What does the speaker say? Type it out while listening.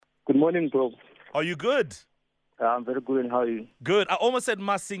Good morning, bro. Are you good? I'm very good, and how are you? Good. I almost said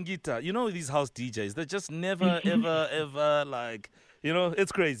Singita. You know these house DJs, they just never, ever like,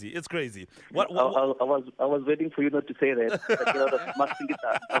 it's crazy. It's crazy. I was waiting for you not to say that.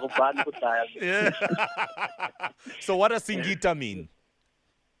 Yeah. So what does Singita mean?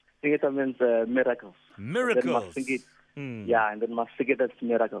 Singita means miracles. Miracles. Yeah, and then Singita is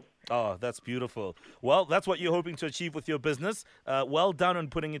miracle. Oh, that's beautiful. Well, that's what you're hoping to achieve with your business. Well done on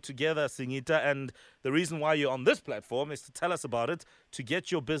putting it together, Singita. And the reason why you're on this platform is to tell us about it, to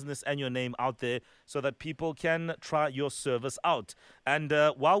get your business and your name out there so that people can try your service out. And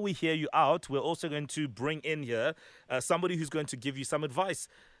while we hear you out, we're also going to bring in here somebody who's going to give you some advice.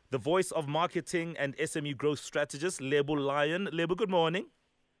 The voice of marketing and SME growth strategist, Lebo Lion. Lebo, good morning.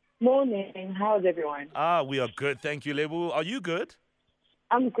 Morning. How's everyone? We are good. Thank you, Lebo. Are you good?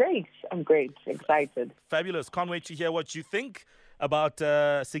 I'm great. Excited. Fabulous. Can't wait to hear what you think about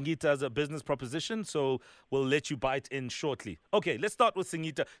Singita as a business proposition. So we'll let you bite in shortly. Okay, let's start with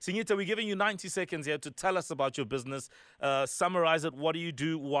Singita. Singita, we're giving you 90 seconds here to tell us about your business. Summarize it. What do you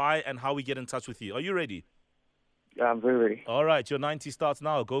do, why, and how we get in touch with you. Are you ready? Yeah, I'm very ready. All right, your 90 starts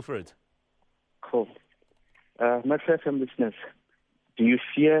now. Go for it. Cool. My first listeners, do you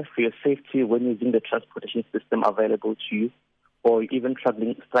fear for your safety when using the transportation system available to you, or even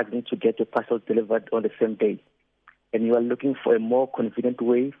struggling to get your parcel delivered on the same day, and you are looking for a more convenient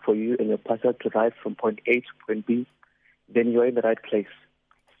way for you and your parcel to arrive from point A to point B? Then you are in the right place.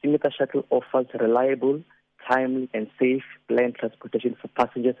 Singita Shuttle offers reliable, timely, and safe land transportation for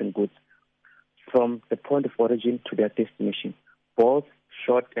passengers and goods from the point of origin to their destination, both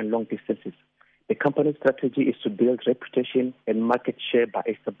short and long distances. The company's strategy is to build reputation and market share by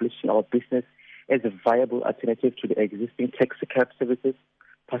establishing our business as a viable alternative to the existing taxi cab services,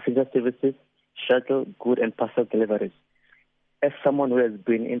 passenger services, shuttle, good and parcel deliveries. As someone who has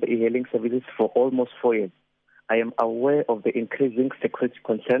been in the e-hailing services for almost 4 years, I am aware of the increasing security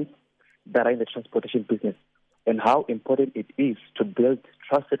concerns that are in the transportation business and how important it is to build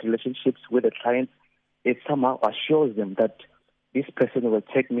trusted relationships with the clients. It somehow assures them that this person will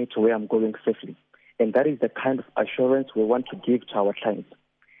take me to where I'm going safely. And that is the kind of assurance we want to give to our clients.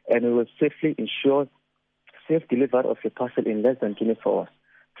 And we will safely ensure safe delivery of your parcel in less than 24 hours.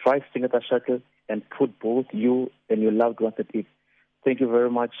 Try Singita Shuttle and put both you and your loved ones at ease. Thank you very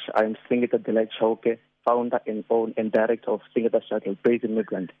much. I am Singita Delight Chauke, founder and owner and director of Singita Shuttle, based in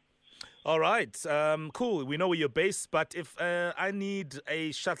Midrand. All right. Cool. We know where you're based, but if I need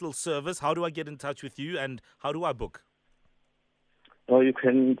a shuttle service, how do I get in touch with you and how do I book? Or you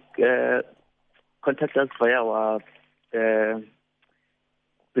can contact us via our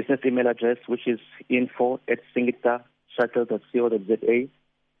business email address, which is info@singitashuttle.co.za,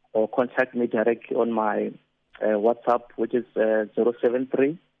 or contact me directly on my WhatsApp, which is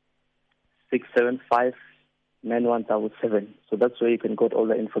 073 675 9177. So that's where you can get all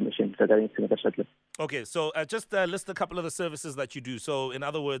the information regarding Singita Shuttle. Okay, so just list a couple of the services that you do. So, in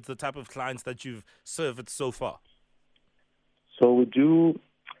other words, the type of clients that you've served so far. So we do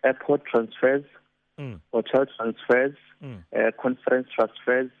airport transfers, hotel transfers, conference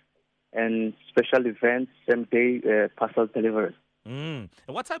transfers, and special events, same-day parcel deliveries. And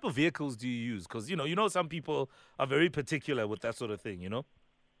what type of vehicles do you use? Because, some people are very particular with that sort of thing,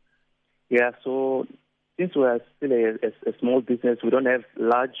 Yeah, so since we are still a small business, we don't have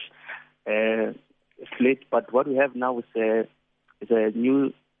large fleet, but what we have now is a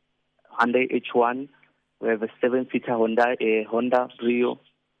new Hyundai H1. We have a 7-seater Honda Brio,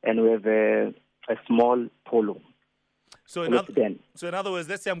 and we have a small Polo. So in other words,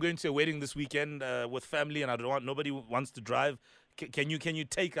 let's say I'm going to a wedding this weekend with family, and nobody wants to drive. Can you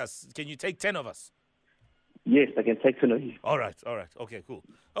take us? Can you take 10 of us? Yes, I can take 10 of you. All right. Okay, cool.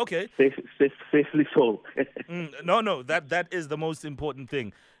 Okay. Safely so. No, that is the most important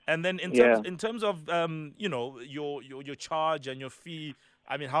thing. And then in terms of your charge and your fee,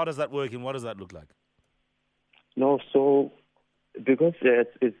 I mean, how does that work and what does that look like? No, so because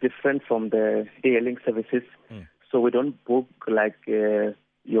it's different from the e-hailing services, so we don't book like your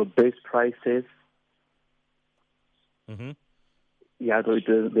base prices. Mm-hmm. Yeah,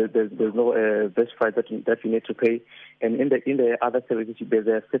 there's no base price that you need to pay, and in the other services there's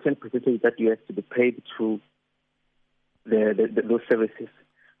a certain percentage that you have to be paid to those services.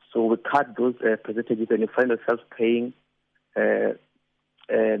 So we cut those percentages, and you find yourself paying a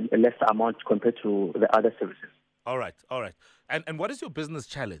less amount compared to the other services. All right. And what is your business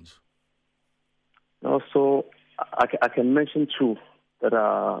challenge? No, so I can mention two that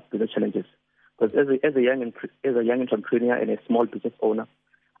are business challenges. Because as a young entrepreneur and a small business owner,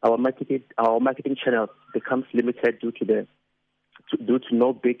 our marketing channel becomes limited due to the due to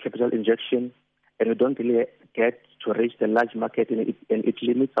no big capital injection, and we don't really get to reach the large market, and it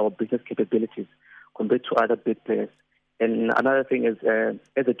limits our business capabilities compared to other big players. And another thing is,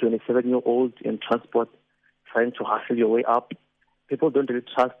 as a 27-year-old in transport, trying to hustle your way up, people don't really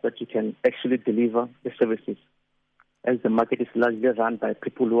trust that you can actually deliver the services, as the market is largely run by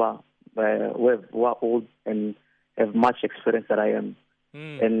people who are old and have much experience that I am.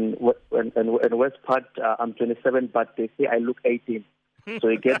 And worst part, I'm 27, but they say I look 18. So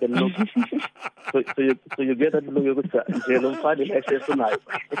you get the look. so you get that look.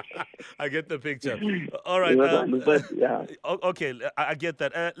 I get the picture. All right. Yeah. Okay, I get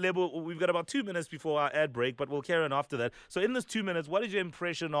that. Lebo, we've got about 2 minutes before our ad break, but we'll carry on after that. So in this 2 minutes, what is your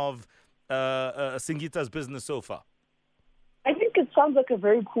impression of Singita's business so far? I think it sounds like a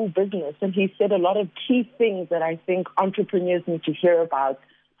very cool business, and he said a lot of key things that I think entrepreneurs need to hear about,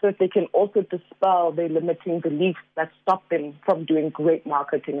 so that they can also dispel their limiting beliefs that stop them from doing great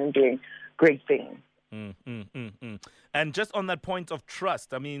marketing and doing great things. And just on that point of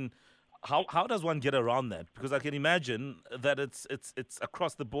trust, I mean, how does one get around that? Because I can imagine that it's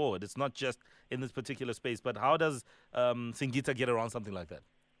across the board. It's not just in this particular space. But how does Singita get around something like that?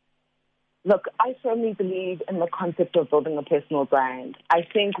 Look, I firmly believe in the concept of building a personal brand. I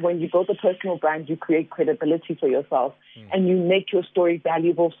think when you build a personal brand, you create credibility for yourself and you make your story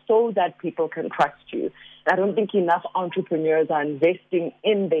valuable so that people can trust you. I don't think enough entrepreneurs are investing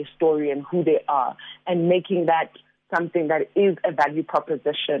in their story and who they are and making that something that is a value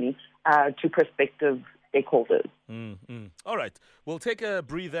proposition to prospective stakeholders. All right. We'll take a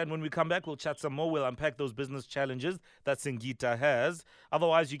breather, and when we come back, we'll chat some more. We'll unpack those business challenges that Singita has.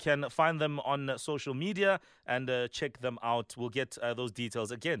 Otherwise, you can find them on social media and check them out. We'll get those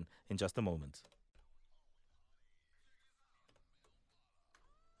details again in just a moment.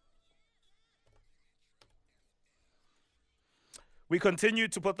 We continue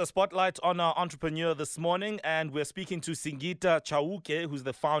to put the spotlight on our entrepreneur this morning, and we're speaking to Singita Chauke, who's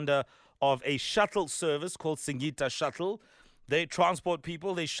the founder of a shuttle service called Singita Shuttle. They transport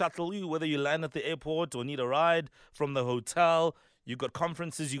people, they shuttle you, whether you land at the airport or need a ride from the hotel. You've got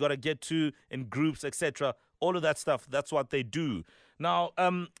conferences you got to get to in groups, etc. All of that stuff, that's what they do. Now, I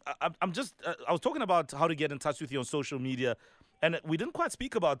was talking about how to get in touch with you on social media, and we didn't quite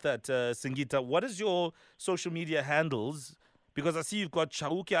speak about that, Singita. What is your social media handles? Because I see you've got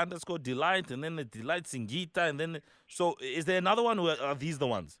Chauke_Delight, and then the Delight Singita, and then... So is there another one, or are these the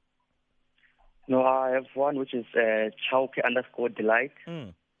ones? No, I have one which is Chauke_Delight.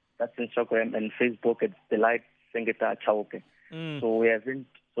 That's Instagram, and Facebook it's Delight Singita Chauke. So we haven't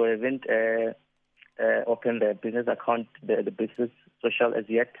opened the business account, the business social as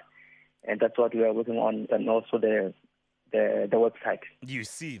yet, and that's what we are working on, and also the website. You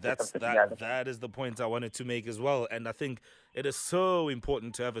see, that is the point I wanted to make as well. And I think it is so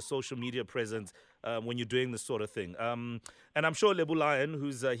important to have a social media presence when you're doing this sort of thing. And I'm sure Lebu Lion,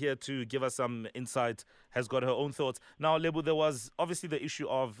 who's here to give us some insight, has got her own thoughts. Now, Lebu, there was obviously the issue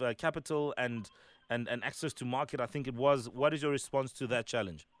of capital and access to market, I think it was. What is your response to that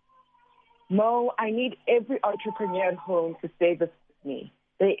challenge? Mo, I need every entrepreneur at home to say this with me.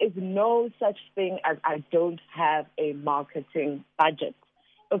 There is no such thing as I don't have a marketing budget,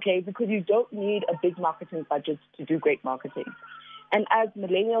 okay? Because you don't need a big marketing budget to do great marketing. And as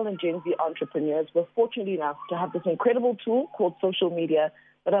millennial and Gen Z entrepreneurs, we're fortunate enough to have this incredible tool called social media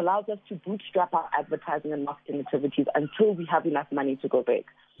that allows us to bootstrap our advertising and marketing activities until we have enough money to go big.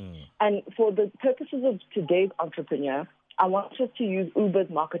 And for the purposes of today's entrepreneur, I want us to use Uber's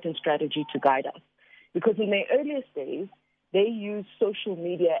marketing strategy to guide us. Because in their earliest days, they use social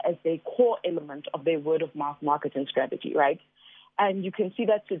media as their core element of their word-of-mouth marketing strategy, right? And you can see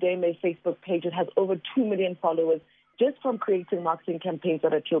that today on their Facebook page, it has over 2 million followers just from creating marketing campaigns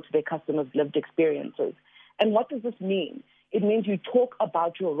that appeal to their customers' lived experiences. And what does this mean? It means you talk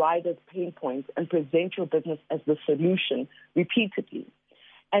about your riders' pain points and present your business as the solution repeatedly.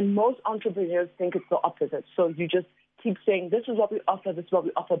 And most entrepreneurs think it's the opposite. So you just keep saying, this is what we offer,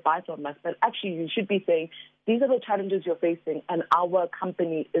 buy from us. But actually, you should be saying, these are the challenges you're facing, and our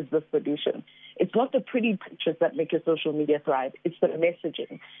company is the solution. It's not the pretty pictures that make your social media thrive. It's the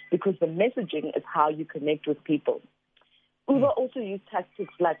messaging, because the messaging is how you connect with people. Uber also use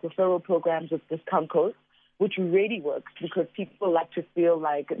tactics like referral programs with discount codes, which really works because people like to feel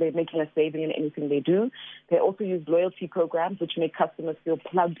like they're making a saving in anything they do. They also use loyalty programs, which make customers feel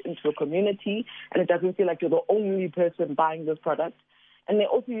plugged into a community, and it doesn't feel like you're the only person buying those products. And they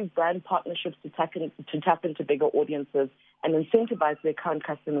also use brand partnerships to tap into bigger audiences and incentivize their current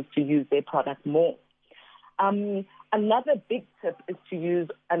customers to use their product more. Another big tip is to use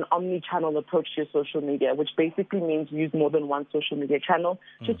an omni-channel approach to your social media, which basically means use more than one social media channel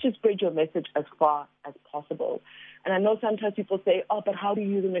just to spread your message as far as possible. And I know sometimes people say, oh, but how do you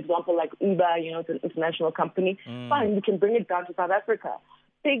use an example like Uber? You know, it's an international company. Fine, we can bring it down to South Africa.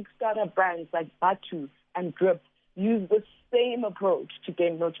 Big startup brands like Batu and Drip use the same approach to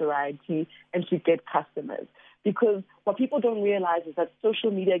gain notoriety and to get customers. Because what people don't realize is that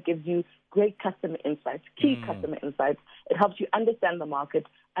social media gives you great customer insights, key customer insights. It helps you understand the market,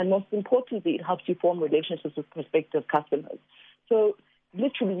 and most importantly, it helps you form relationships with prospective customers. So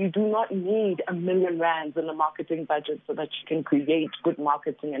literally, you do not need R1 million in a marketing budget so that you can create good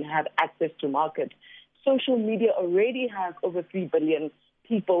marketing and have access to market. Social media already has over 3 billion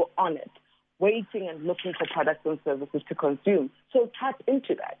people on it, waiting and looking for products and services to consume. So tap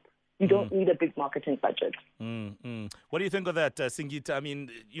into that. You don't need a big marketing budget. What do you think of that, Singita? I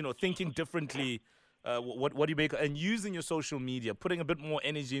mean, you know, thinking differently, what do you make, and using your social media, putting a bit more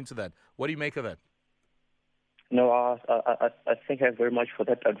energy into that. What do you make of that? No, I thank her very much for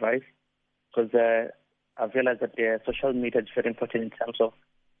that advice, because I've realized that social media is very important in terms of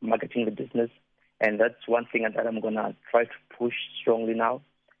marketing the business, and that's one thing that I'm going to try to push strongly now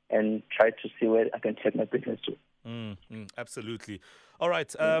and try to see where I can take my business to. Absolutely. All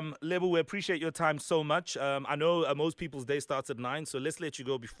right, Lebo, we appreciate your time so much. I know most people's day starts at 9, so let's let you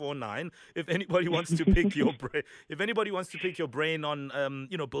go before 9. If anybody wants to pick your brain, if anybody wants to pick your brain on,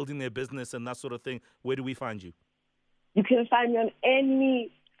 you know, building their business and that sort of thing, where do we find you? You can find me on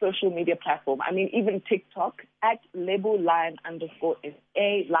any social media platform. I mean, even TikTok at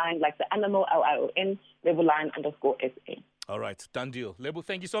 @Lebo_SA, line like the animal, LION, Lebo_SA. All right, done deal. Lebo,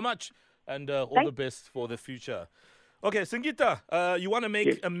 thank you so much, and all the best for the future. Okay, Singita, you want to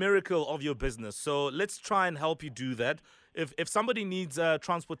make a miracle of your business, so let's try and help you do that. If somebody needs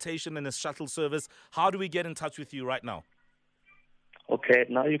transportation and a shuttle service, how do we get in touch with you right now? Okay,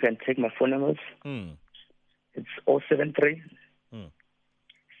 now you can take my phone numbers. It's 073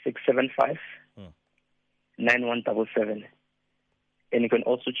 675 9177. And you can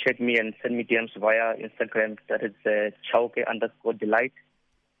also check me and send me DMs via Instagram. That is Chauke_Delight.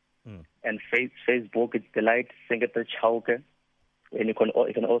 And Facebook, it's Delight Singita Chauke. And you can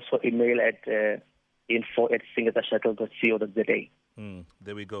also email at info@singitasshuttle.co.za.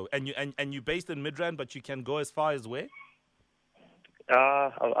 There we go. And you're based in Midrand, but you can go as far as where?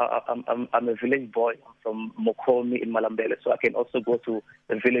 I'm a village boy from Mokomi in Malambele, so I can also go to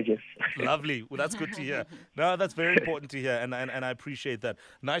the villages. Lovely. Well, that's good to hear. No, that's very important to hear, and I appreciate that.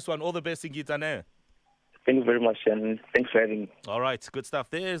 Nice one. All the best, Singita. Thank you very much, and thanks for having me. All right, good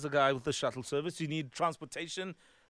stuff. There's a guy with the shuttle service. You need transportation,